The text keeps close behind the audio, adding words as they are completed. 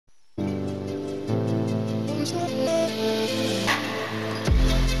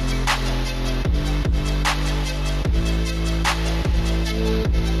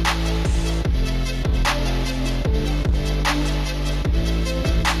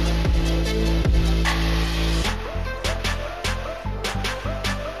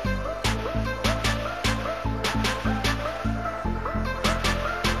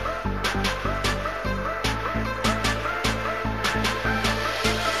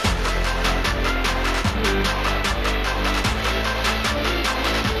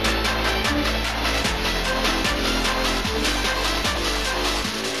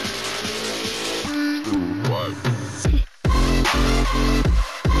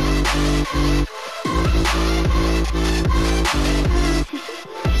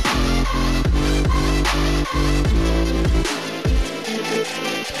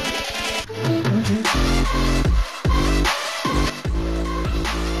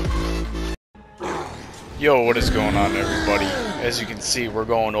Yo, what is going on, everybody? As you can see, we're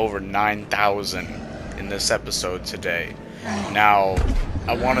going over 9,000 in this episode today. Now,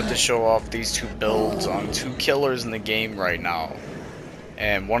 I wanted to show off these two builds on two killers in the game right now.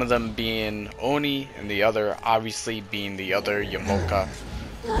 And one of them being Oni, and the other, obviously, being the other Yamoka,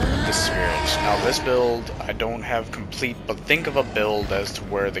 the Spirit. Now, this build, I don't have complete, but think of a build as to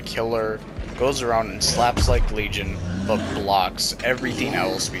where the killer goes around and slaps like Legion, but blocks everything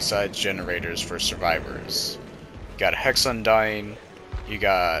else besides generators for survivors. You got Hex Undying, you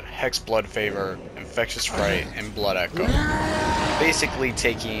got Hex Blood Favor, Infectious Fright, and Blood Echo. Basically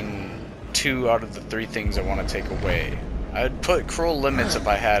taking 2 out of the 3 things I want to take away. I'd put Cruel Limits if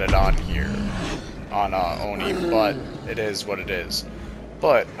I had it on here, on Oni, but it is what it is.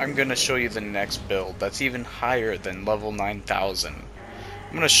 But I'm going to show you the next build that's even higher than level 9,000.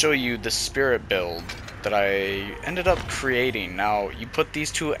 I'm going to show you the Spirit build that I ended up creating. Now, you put these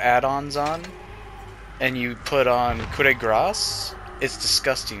 2 add-ons on, and you put on Coup de Grace. It's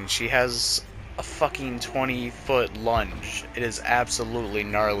disgusting. She has a fucking 20-foot lunge. It is absolutely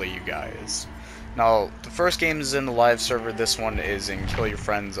gnarly, you guys. Now, the first game is in the live server. This one is in Kill Your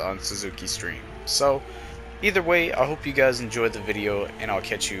Friends on Suzuki stream. So, either way, I hope you guys enjoyed the video, and I'll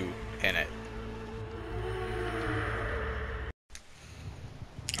catch you in it.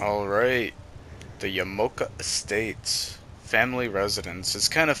 Alright, the Yamoka Estate family residence. It's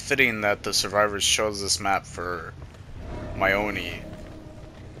kind of fitting that the survivors chose this map for my Oni.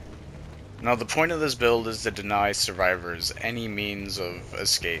 Now, the point of this build is to deny survivors any means of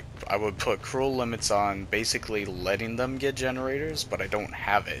escape. I would put Cruel Limits on, basically letting them get generators, but I don't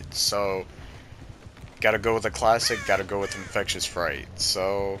have it, so gotta go with a classic, gotta go with Infectious Fright.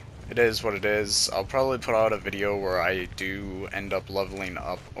 So it is what it is. I'll probably put out a video where I do end up leveling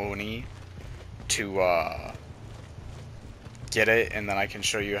up Oni to get it, and then I can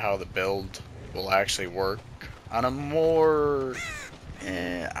show you how the build will actually work on a more,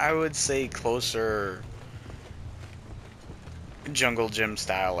 I would say closer jungle gym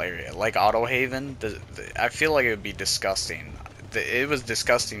style area, like Auto Haven. I feel like it would be disgusting. It was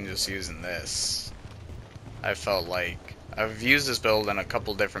disgusting just using this. I felt like I've used this build in a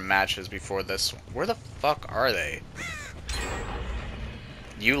couple different matches before this one. Where the fuck are they?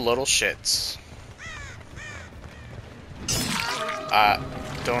 You little shits.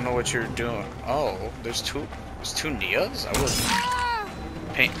 Don't know what you're doing. Oh, there's two Nias? I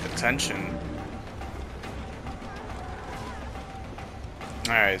wasn't paying attention.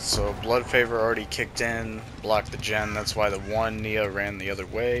 Alright, so Blood Favor already kicked in, blocked the gen, that's why the one Nia ran the other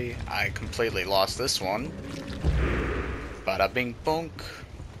way. I completely lost this one. Bada bing bonk.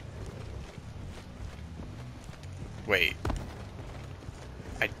 Wait.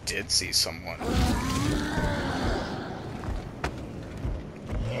 I did see someone.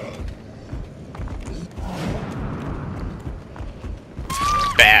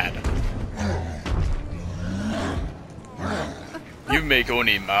 Bad. You make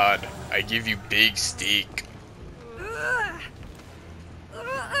Oni mad. I give you big steak.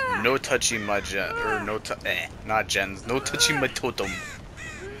 No touching my gen, or not gens. No touching my totem.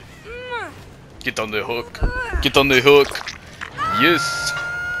 Get on the hook. Get on the hook. Yes.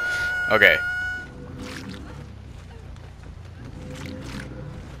 Okay.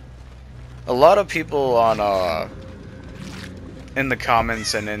 A lot of people on in the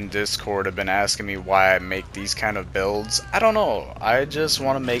comments and in Discord have been asking me why I make these kind of builds. I don't know. I just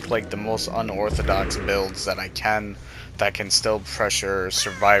want to make like the most unorthodox builds that I can, that can still pressure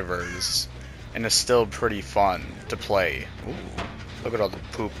survivors, and is still pretty fun to play. Ooh, look at all the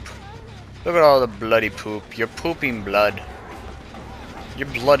poop. Look at all the bloody poop. You're pooping blood. You're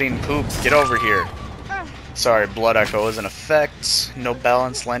blooding poop. Get over here. Sorry, Blood Echo is in effect. No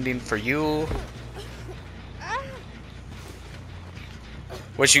balance landing for you.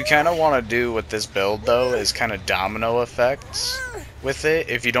 What you kind of want to do with this build, though, is kind of domino effects with it.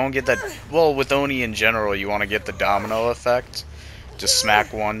 If you don't get that, well, with Oni in general, you want to get the domino effect. Just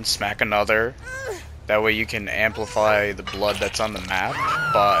smack one, smack another. That way you can amplify the blood that's on the map,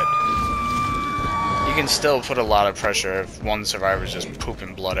 but you can still put a lot of pressure if one survivor's just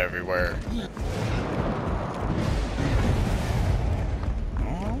pooping blood everywhere.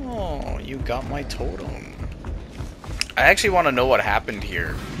 Oh, you got my totem. I actually want to know what happened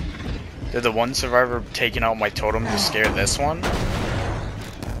here. Did the one survivor taking out my totem to scare this one?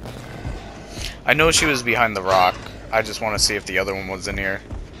 I know she was behind the rock. I just want to see if the other one was in here.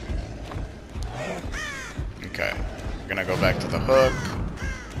 Okay. We're gonna go back to the hook.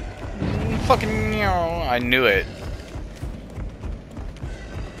 Fucking meow. I knew it.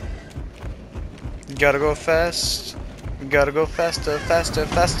 You gotta go fast. You gotta go faster, faster,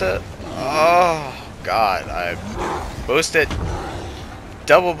 faster. Oh. God, I boost it.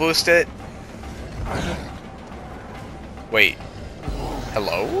 Double boost it. Wait.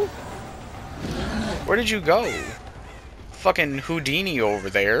 Hello? Where did you go? Fucking Houdini over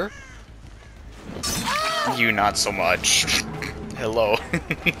there. You not so much. Hello.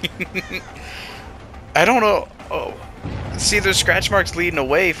 I don't know. Oh. See, there's scratch marks leading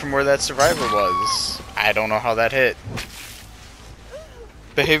away from where that survivor was. I don't know how that hit.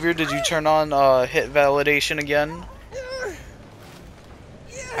 Behavior, did you turn on hit validation again?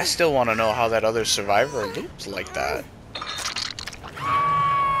 I still want to know how that other survivor loops like that.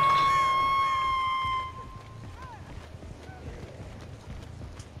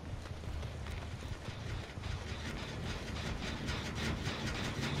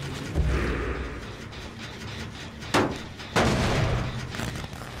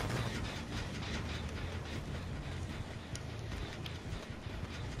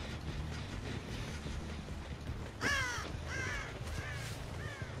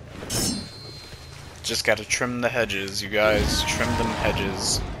 Just gotta trim the hedges, you guys. Trim them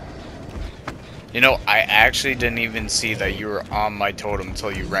hedges. You know, I actually didn't even see that you were on my totem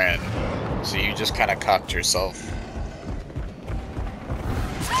until you ran. So you just kind of cocked yourself.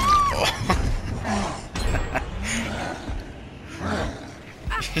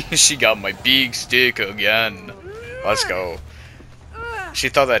 She got my big stick again. Let's go. She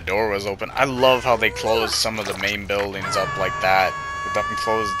thought that door was open. I love how they close some of the main buildings up like that. With them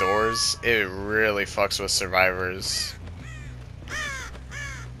closed doors, it really fucks with survivors.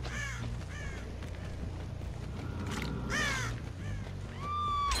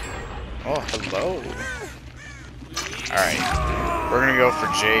 Oh, hello. Alright, we're gonna go for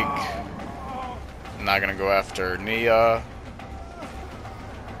Jake. I'm not gonna go after Nia,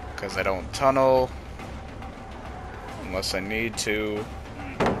 because I don't tunnel. Unless I need to.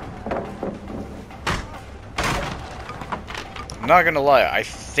 I'm not gonna lie, I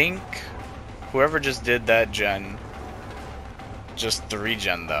think whoever just did that gen just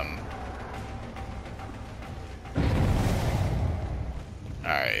 3-gen them.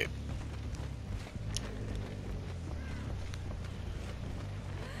 Alright.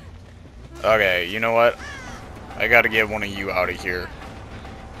 Okay, you know what? I gotta get one of you out of here.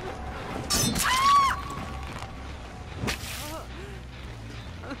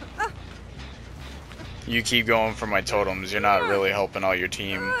 You keep going for my totems, you're not really helping out your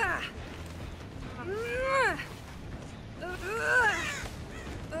team.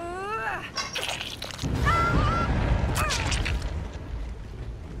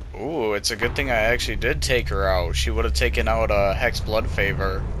 Ooh, it's a good thing I actually did take her out. She would have taken out a Hex Blood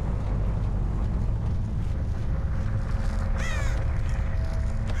Favor.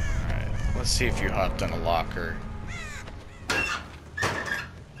 Alright, let's see if you hopped in a locker.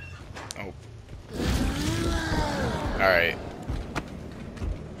 Oh. Alright.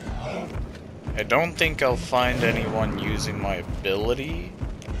 I don't think I'll find anyone using my ability,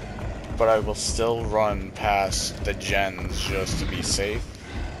 but I will still run past the gens just to be safe.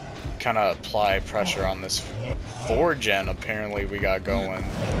 Kind of apply pressure on this 4-gen apparently we got going.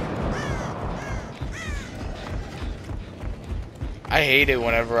 I hate it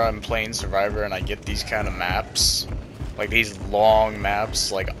whenever I'm playing Survivor and I get these kind of maps. Like these long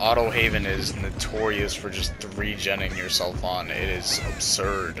maps. Like Auto Haven is notorious for just 3-genning yourself on. It is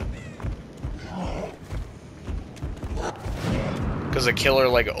absurd. Because a killer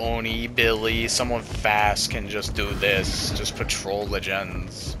like Oni, Billy, someone fast can just do this. Just patrol the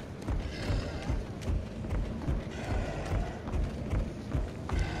gens.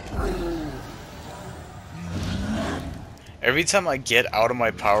 Every time I get out of my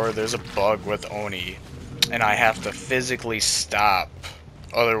power, there's a bug with Oni. And I have to physically stop.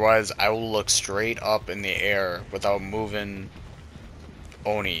 Otherwise, I will look straight up in the air without moving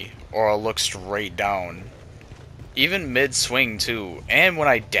Oni. Or I'll look straight down. Even mid-swing, too. And when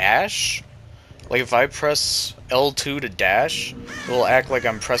I dash, like if I press L2 to dash, it will act like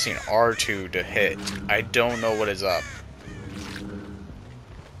I'm pressing R2 to hit. I don't know what is up.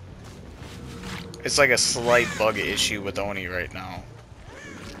 It's like a slight bug issue with Oni right now.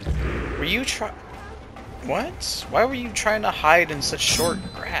 Were you What? Why were you trying to hide in such short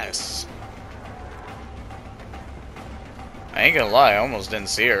grass? I ain't gonna lie, I almost didn't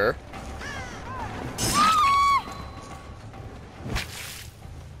see her.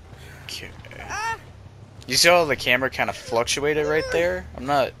 Okay. You see how the camera kind of fluctuated right there? I'm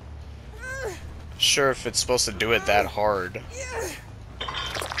not sure if it's supposed to do it that hard.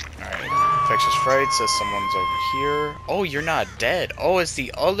 Alright. Infectious Fright says someone's over here. Oh, you're not dead. Oh, it's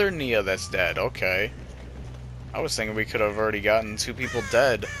the other Nia that's dead. Okay. I was thinking we could have already gotten 2 people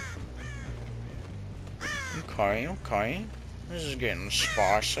dead. Okay, okay. This is getting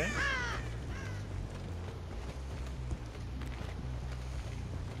spicy.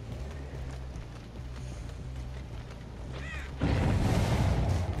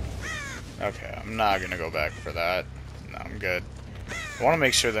 Okay, I'm not gonna go back for that. No, I'm good. I want to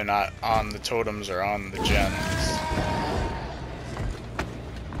make sure they're not on the totems or on the gens.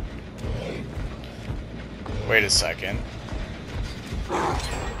 Wait a second.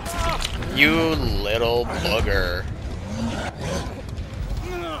 You little booger.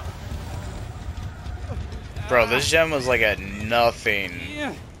 Bro, this gem was like at nothing.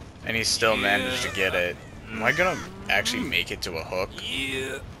 And he still managed to get it. Am I gonna actually make it to a hook?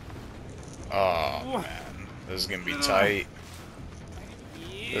 Oh, man. This is gonna be tight.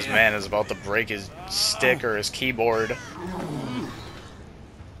 This man is about to break his stick or his keyboard.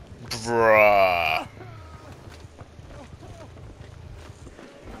 Bruh.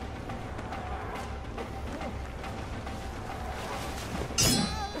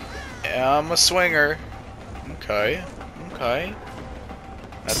 Yeah, I'm a swinger. Okay. Okay.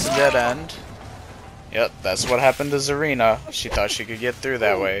 That's a dead end. Yep, that's what happened to Zarina. She thought she could get through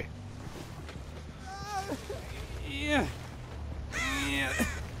that way.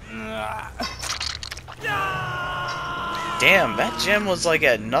 Damn, that gem was like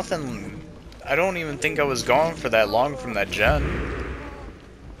at nothing. I don't even think I was gone for that long from that gen.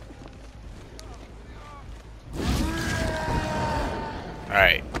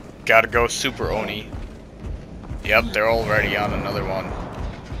 Alright, gotta go Super Oni. Yep, they're already on another one.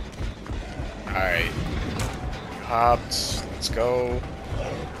 Alright. Hopped, let's go.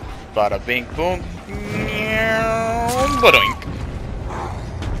 Bada bing boom. Badoink.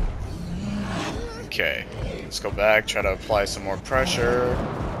 Okay, let's go back, try to apply some more pressure.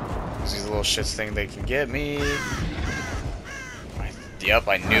 These little shits think they can get me. Yep,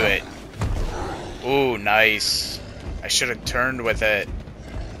 I knew it. Ooh, nice. I should have turned with it.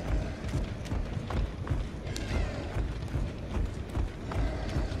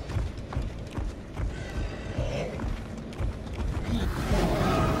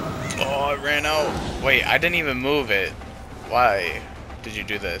 Oh, I ran out. Wait, I didn't even move it. Why did you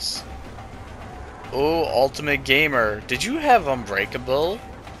do this? Oh, Ultimate Gamer. Did you have Unbreakable?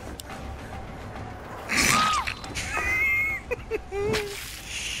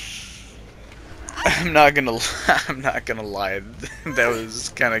 I'm not gonna lie. That was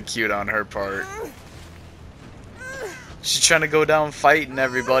kind of cute on her part. She's trying to go down fighting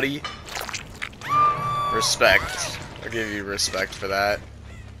everybody. Respect. I'll give you respect for that.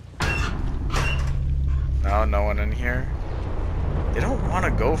 No, no one in here. They don't want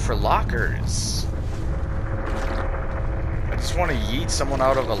to go for lockers. I just want to yeet someone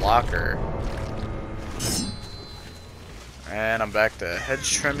out of a locker. And I'm back to hedge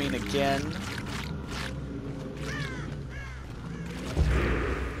trimming again.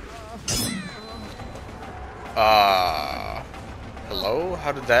 Hello?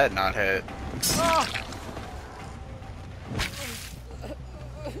 How did that not hit?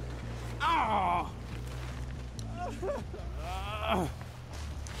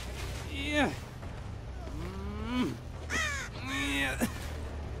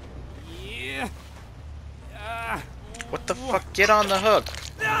 What the fuck? Get on the hook!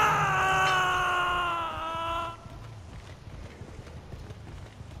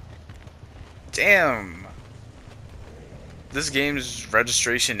 Damn! This game's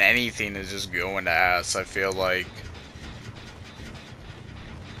registration, anything is just going to ass, I feel like.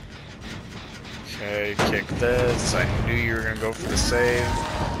 Okay, kick this. I knew you were gonna go for the save.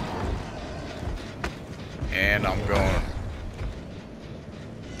 And I'm going.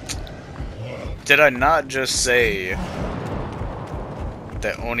 Did I not just say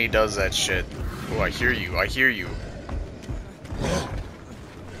that Oni does that shit? Oh, I hear you. I hear you.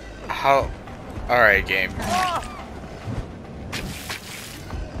 How? Alright, game.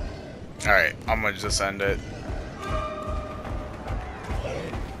 Alright, I'm gonna just end it.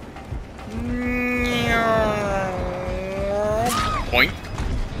 Point.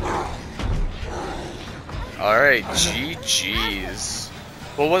 Alright, GG's.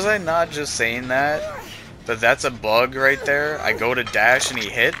 Well, was I not just saying that? That that's a bug right there? I go to dash and he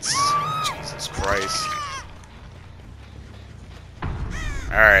hits? Jesus Christ.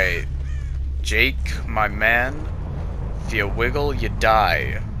 Alright. Jake, my man. If you wiggle, you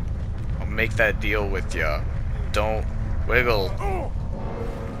die. I'll make that deal with ya. Don't wiggle.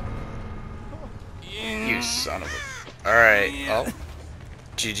 You son of a... Alright, well.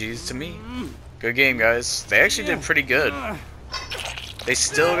 GG's to me. Good game, guys. They actually did pretty good. They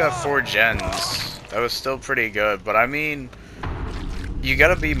still got 4 gens. That was still pretty good, but I mean, you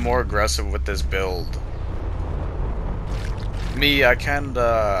gotta be more aggressive with this build. Me, I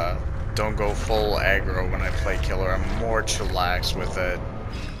kinda don't go full aggro when I play killer. I'm more chillax with it.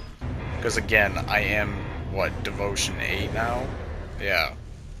 Because again, I am, what, Devotion 8 now? Yeah.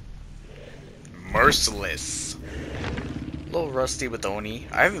 Merciless. A little rusty with Oni.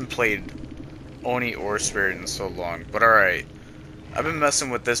 I haven't played Oni or Spirit in so long, but alright. I've been messing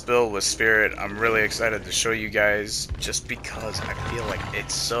with this build with Spirit. I'm really excited to show you guys just because I feel like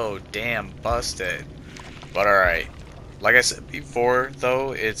it's so damn busted. But alright. Like I said before,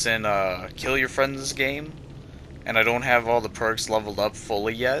 though, it's in Kill Your Friends game, and I don't have all the perks leveled up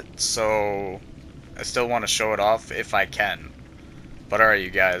fully yet, so I still want to show it off if I can. But alright,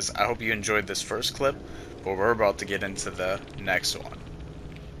 you guys, I hope you enjoyed this first clip, but we're about to get into the next one.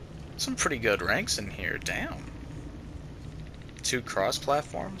 Some pretty good ranks in here, damn. 2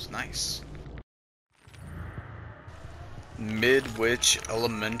 cross-platforms, nice. Midwich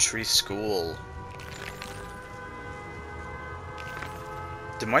Elementary School.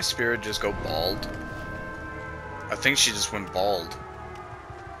 Did my spirit just go bald? I think she just went bald.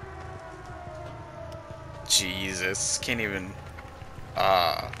 Jesus, can't even...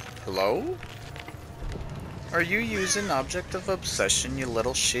 hello? Are you using Object of Obsession, you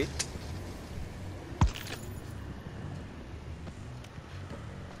little shit?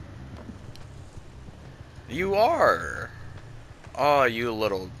 You are! Oh, you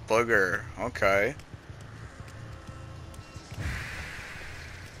little booger. Okay.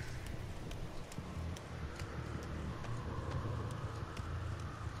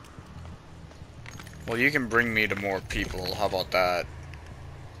 Well, you can bring me to more people. How about that?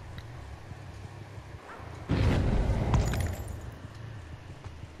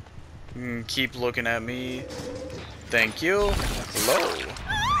 Keep looking at me. Thank you. Hello.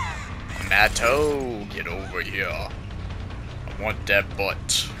 Matto, get over here. I want that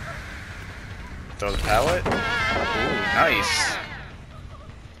butt. Throw the pallet. Ooh, nice.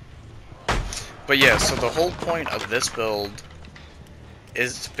 But yeah, so the whole point of this build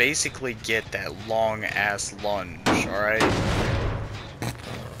is to basically get that long-ass lunge, alright?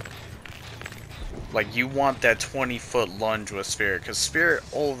 Like, you want that 20-foot lunge with Spirit, because Spirit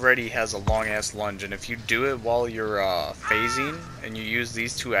already has a long-ass lunge, and if you do it while you're phasing, and you use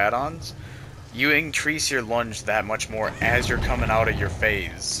these 2 add-ons, you increase your lunge that much more as you're coming out of your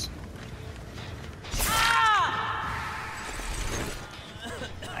phase.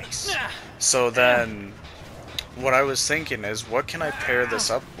 Nice. So then, what I was thinking is, what can I pair this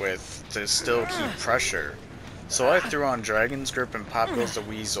up with to still keep pressure? So I threw on Dragon's Grip and Pop Goes the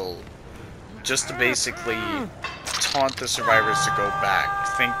Weasel, just to basically taunt the survivors to go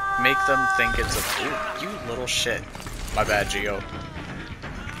back. Make them think it's a... Ooh, you little shit. My bad, Geo.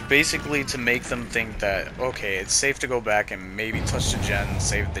 Basically to make them think that, okay, it's safe to go back and maybe touch the gen,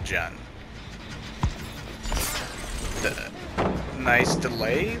 save the gen. Nice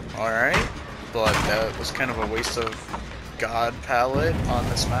delay, alright. But that was kind of a waste of God palette on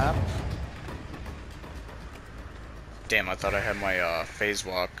this map. Damn, I thought I had my phase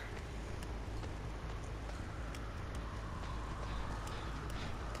walk.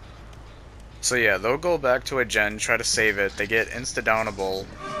 So yeah, they'll go back to a gen, try to save it, they get insta-downable,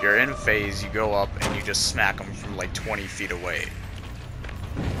 you're in phase, you go up, and you just smack them from like 20 feet away.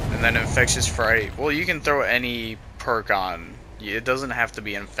 And then Infectious Fright, well, you can throw any perk on. It doesn't have to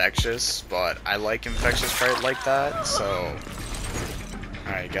be infectious, but I like Infectious Fright like that, so...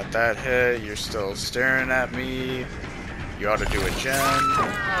 Alright, got that hit, you're still staring at me. You ought to do a gen.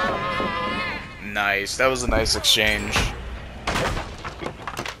 Nice, that was a nice exchange.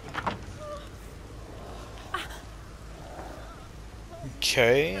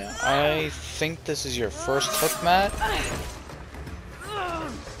 Okay, I think this is your first hook, Matt.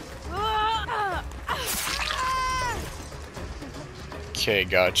 Okay,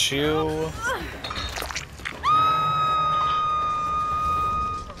 got you.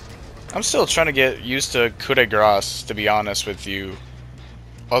 I'm still trying to get used to coup de grace, to be honest with you.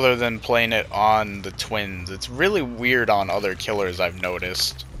 Other than playing it on the twins. It's really weird on other killers, I've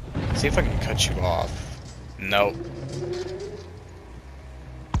noticed. See if I can cut you off. Nope.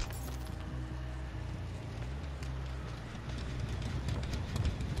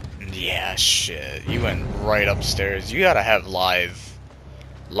 Yeah, shit. You went right upstairs. You gotta have live.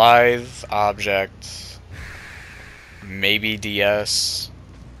 Live, object, maybe DS.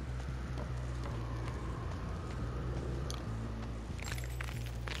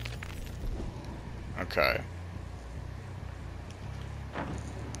 Okay.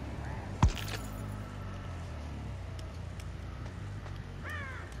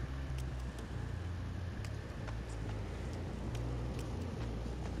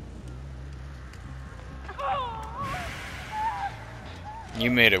 You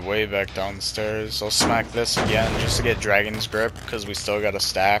made it way back downstairs. I'll smack this again just to get Dragon's Grip, because we still got a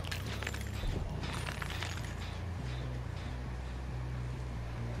stack.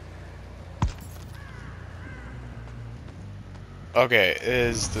 Okay,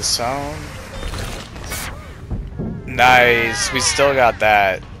 is the sound... Nice, we still got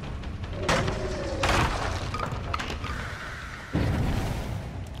that.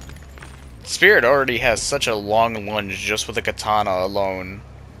 Spirit already has such a long lunge just with a katana alone.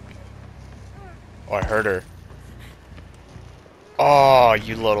 Oh, I heard her. Oh,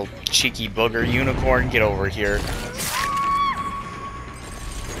 you little cheeky booger unicorn, get over here.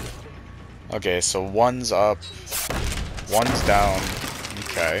 Okay, so one's up, one's down.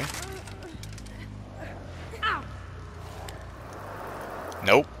 Okay.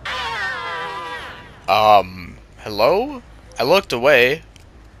 Nope. Hello? I looked away.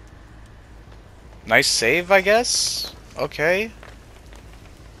 Nice save, I guess? Okay.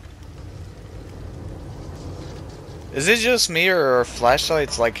 Is it just me, or are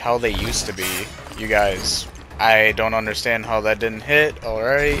flashlights like how they used to be, you guys? I don't understand how that didn't hit,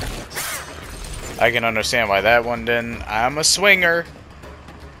 alright. I can understand why that one didn't. I'm a swinger.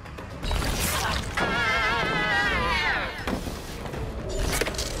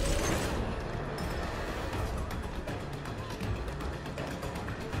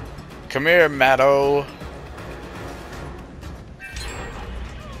 Come here, Matto.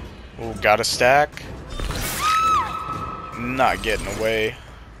 Ooh, got a stack. Not getting away.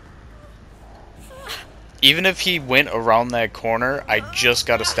 Even if he went around that corner, I just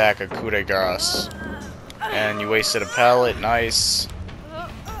got a stack of coup de grace. And you wasted a pallet, nice.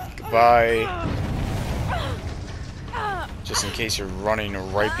 Goodbye. Just in case you're running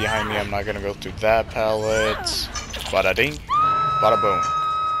right behind me, I'm not gonna go through that pallet. Bada ding, bada boom.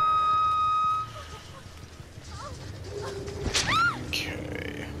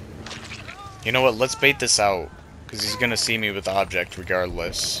 Okay. You know what, let's bait this out. Because he's gonna see me with the object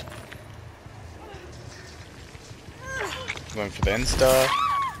regardless. Going for the insta.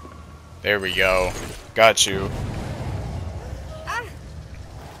 There we go. Got you.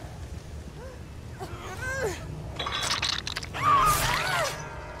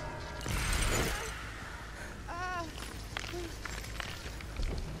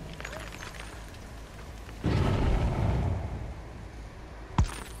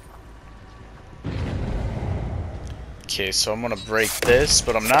 Okay, so I'm gonna break this,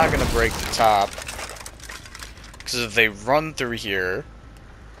 but I'm not gonna break the top. Because if they run through here,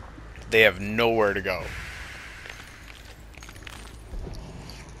 they have nowhere to go.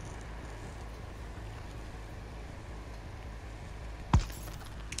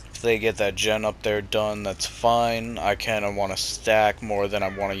 If they get that gen up there done, that's fine. I kinda wanna stack more than I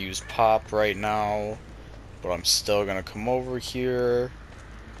wanna use pop right now. But I'm still gonna come over here.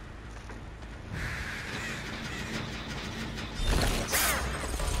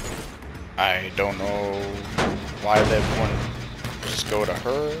 I don't know why they wouldn't just go to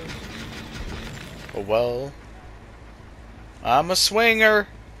her. Oh well. I'm a swinger.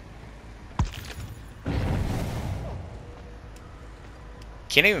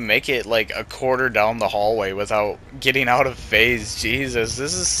 Can't even make it like a quarter down the hallway without getting out of phase. Jesus,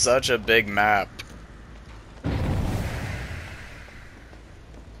 this is such a big map.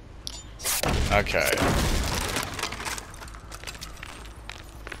 Okay.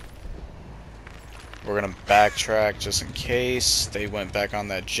 We're gonna backtrack just in case they went back on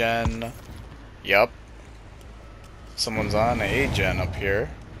that gen. Yup. Someone's on a gen up here.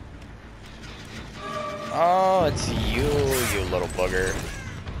 Oh, it's you, you little bugger.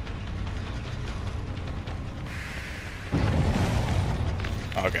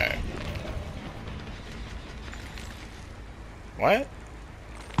 Okay. What?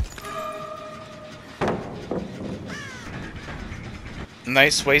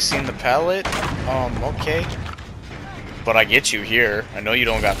 Nice wasting the pallet. Okay. But I get you here. I know you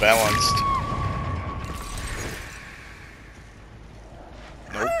don't got balanced.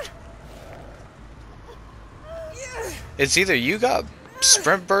 Nope. It's either you got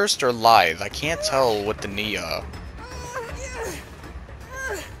sprint burst or lithe. I can't tell with the Nia.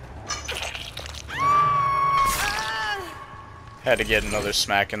 Had to get another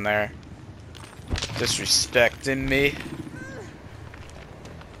smack in there. Disrespecting me.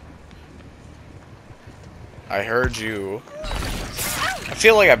 I heard you. I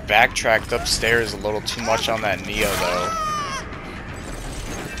feel like I backtracked upstairs a little too much on that Nia though.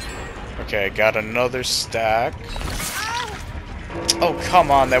 Okay, got another stack. Oh,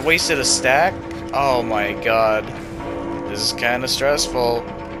 come on, that wasted a stack? Oh my god. This is kinda stressful.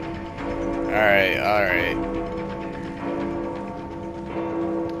 Alright, alright.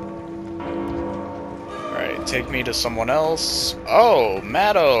 take me to someone else? Oh,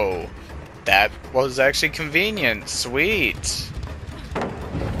 Matto! That was actually convenient. Sweet.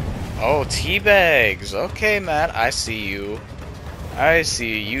 Oh, teabags. Okay, Matt, I see you. I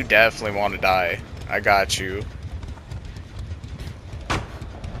see you. You definitely want to die. I got you.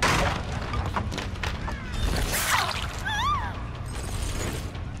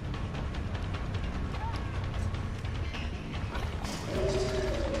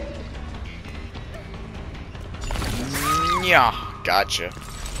 Yeah, gotcha.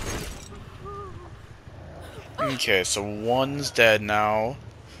 Okay, so one's dead now.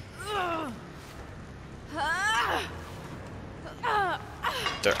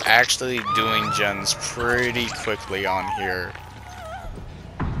 They're actually doing gens pretty quickly on here.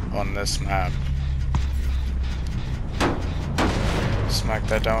 On this map. Smack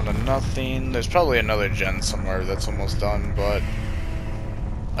that down to nothing. There's probably another gen somewhere that's almost done, but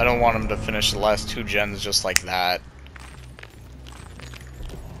I don't want them to finish the last 2 gens just like that.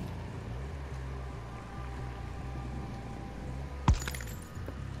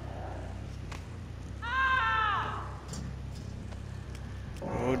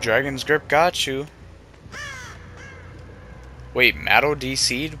 Oh, Dragon's Grip got you. Wait, Matto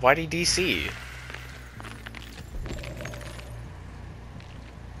DC'd? Why'd he DC?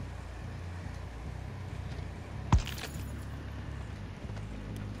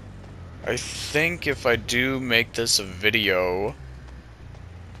 I think if I do make this a video,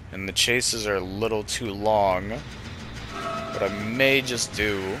 and the chases are a little too long, what I may just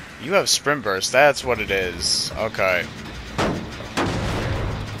do... You have Sprint Burst, that's what it is. Okay.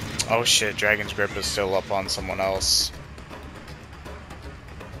 Oh shit, Dragon's Grip is still up on someone else.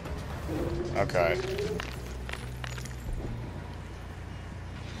 Okay.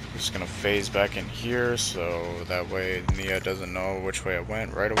 Just gonna phase back in here so that way Nia doesn't know which way I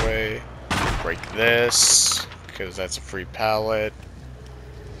went right away. Break this, because that's a free pallet.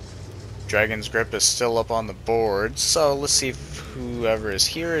 Dragon's Grip is still up on the board, so let's see if whoever is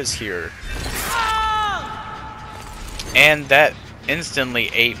here is here. And that instantly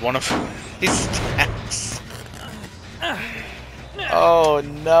ate one of his stacks. Oh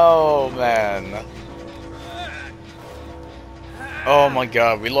no, man. Oh my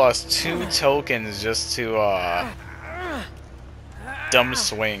god, we lost 2 tokens just to, dumb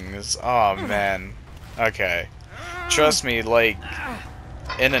swings. Oh man. Okay. Trust me, like,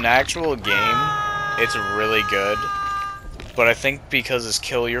 in an actual game, it's really good. But I think because it's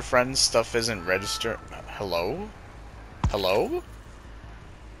kill your friends, stuff isn't registered. Hello? Hello?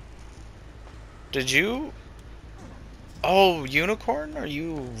 Did you... Oh, Unicorn? Are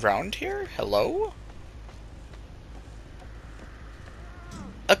you around here? Hello?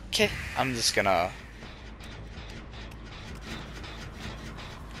 Okay, I'm just gonna...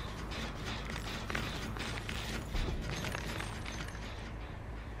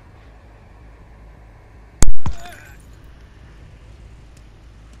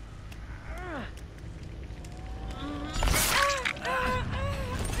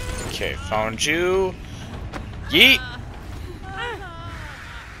 Okay, found you. Yeet!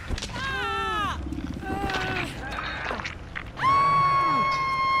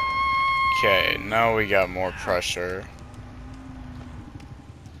 Okay, now we got more pressure.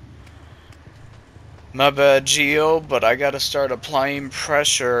 My bad, Geo, but I gotta start applying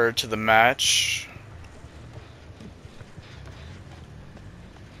pressure to the match.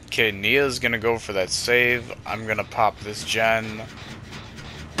 Okay, Nia's gonna go for that save. I'm gonna pop this gen.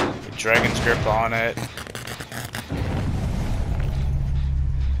 With Dragon's Grip on it.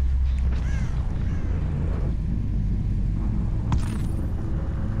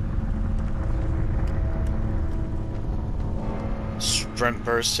 Sprint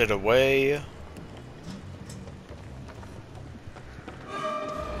bursted away.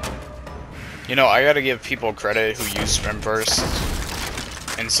 You know, I gotta give people credit who use Sprint Burst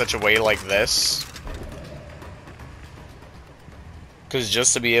in such a way like this. Because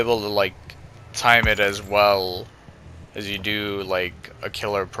just to be able to, like, time it as well as you do, like, a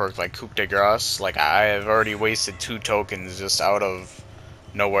killer perk like Coup de Grace, like, I have already wasted 2 tokens just out of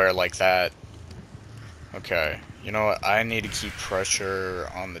nowhere like that. Okay, you know what, I need to keep pressure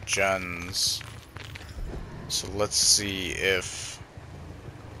on the gens. So let's see if...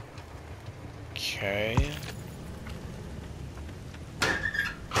 Okay...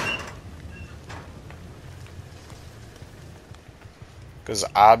 Because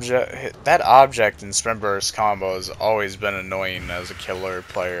that object in Sprint Burst combo has always been annoying as a killer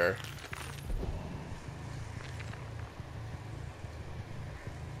player.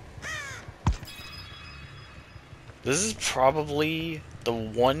 This is probably the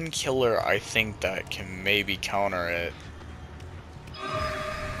one killer I think that can maybe counter it.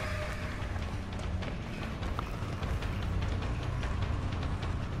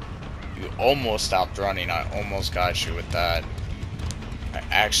 You almost stopped running. I almost got you with that. I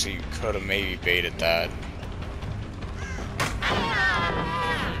actually could have maybe baited that.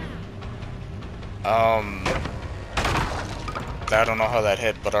 I don't know how that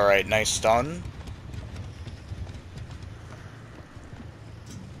hit, but alright, nice stun.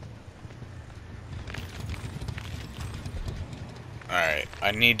 Alright,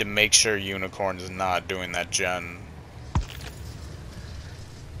 I need to make sure Unicorn is not doing that gen.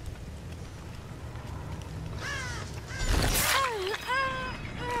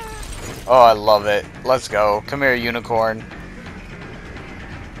 Oh, I love it. Let's go. Come here, Unicorn.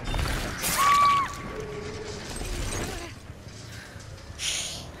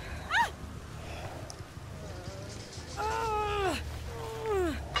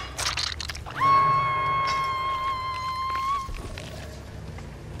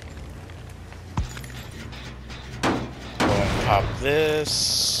 Pop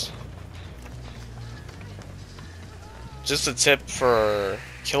this. Just a tip for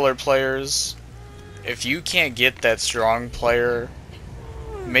killer players. If you can't get that strong player,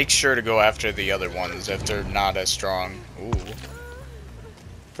 make sure to go after the other ones if they're not as strong. Ooh.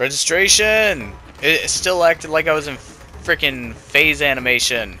 Registration! It still acted like I was in freaking phase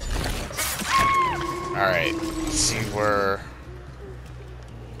animation. Alright, let's see where...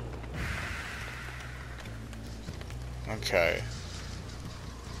 Okay.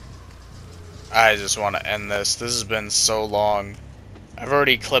 I just want to end this. This has been so long. I've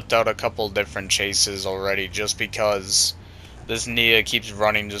already clipped out a couple different chases already just because this Nia keeps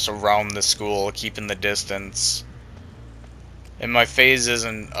running just around the school, keeping the distance. And my phase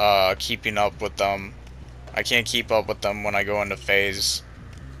isn't keeping up with them. I can't keep up with them when I go into phase.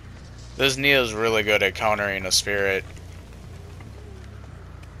 This Nia is really good at countering a spirit.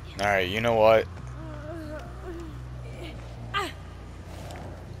 Alright, you know what?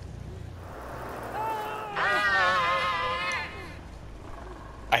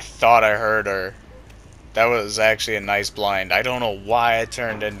 I thought I heard her. That was actually a nice blind. I don't know why I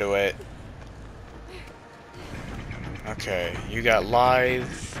turned into it. Okay, you got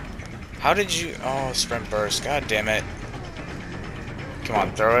live. How did you... Oh, sprint burst. God damn it. Come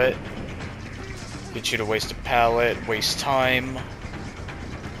on, throw it. Get you to waste a pallet. Waste time.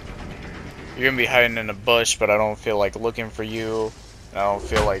 You're gonna be hiding in a bush, but I don't feel like looking for you. I don't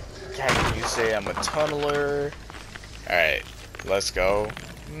feel like having you say I'm a tunneler. Alright, let's go.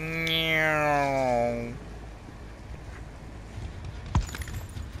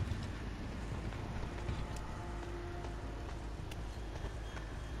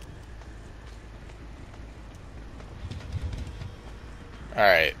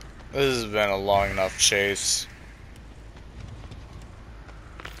 Alright, this has been a long enough chase.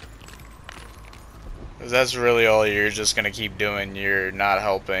 That's really all you're just gonna keep doing. You're not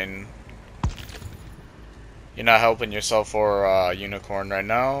helping. You're not helping yourself or Unicorn right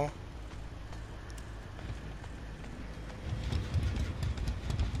now.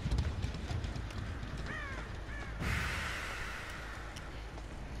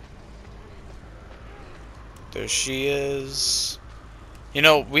 There she is. You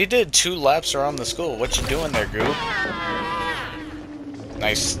know, we did 2 laps around the school. What you doing there, Goop?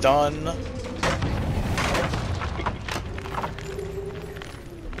 Nice stun.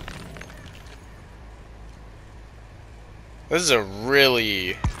 This is a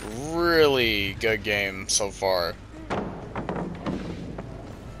really, really good game so far.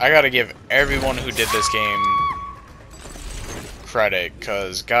 I gotta give everyone who did this game credit,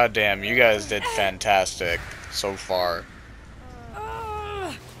 because goddamn, you guys did fantastic so far.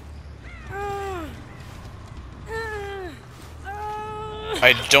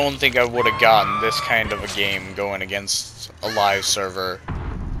 I don't think I would have gotten this kind of a game going against a live server.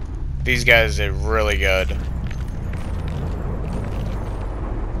 These guys did really good.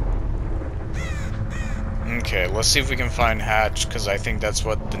 Okay, let's see if we can find Hatch, because I think that's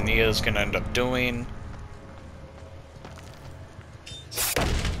what the Nia is going to end up doing.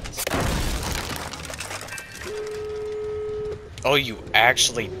 Oh, you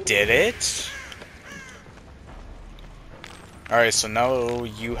actually did it? Alright, so now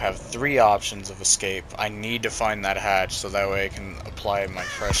you have 3 options of escape. I need to find that hatch so that way I can apply my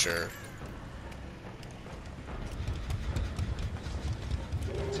pressure.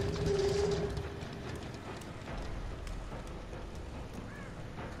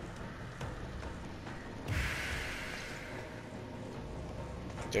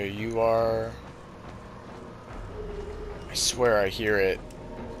 There you are. I swear I hear it.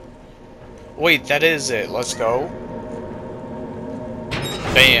 Wait, that is it. Let's go.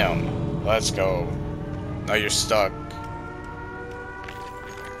 Bam. Let's go. Now you're stuck.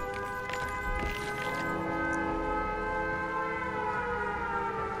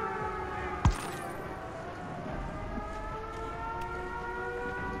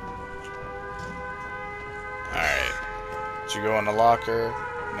 Alright. Did you go in the locker?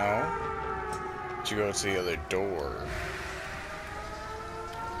 No? Did you go to the other door?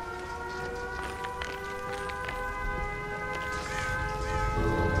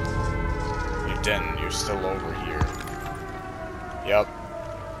 You didn't. You're still over here. Yep.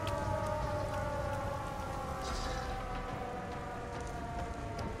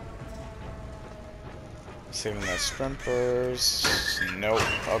 Saving the sprimpers. Nope.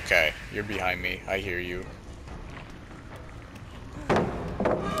 Okay. You're behind me. I hear you.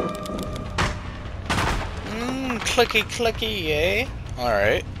 Clicky clicky, eh?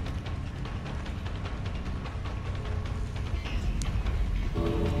 Alright.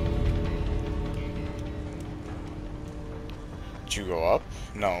 Did you go up?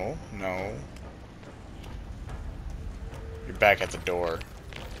 No, no. You're back at the door.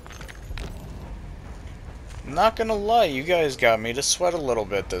 I'm not gonna lie, you guys got me to sweat a little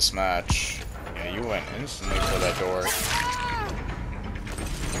bit this match. Yeah, you went instantly for that door.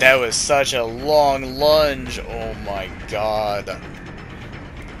 That was such a long lunge. Oh my god.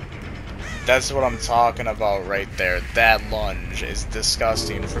 That's what I'm talking about right there. That lunge is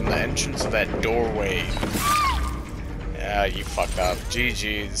disgusting from the entrance of that doorway. Yeah, you fucked up.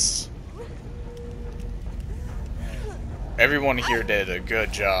 GG's. Everyone here did a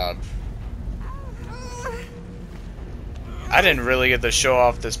good job. I didn't really get to show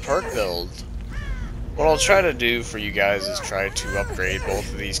off this perk build. What I'll try to do for you guys is try to upgrade both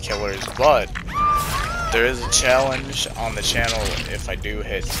of these killers, but there is a challenge on the channel. If I do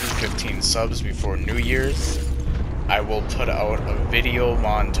hit 215 subs before New Year's, I will put out a video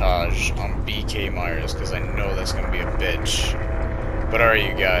montage on BK Myers, because I know that's going to be a bitch. But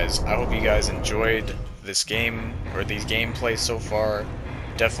alright you guys, I hope you guys enjoyed this game, or these gameplays so far.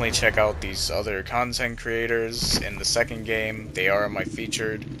 Definitely check out these other content creators in the second game. They are my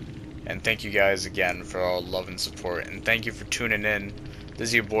featured. And thank you guys again for all love and support. And thank you for tuning in. This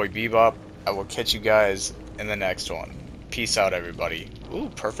is your boy Bebop. I will catch you guys in the next one. Peace out, everybody. Ooh,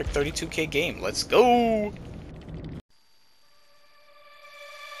 perfect 32K game. Let's go!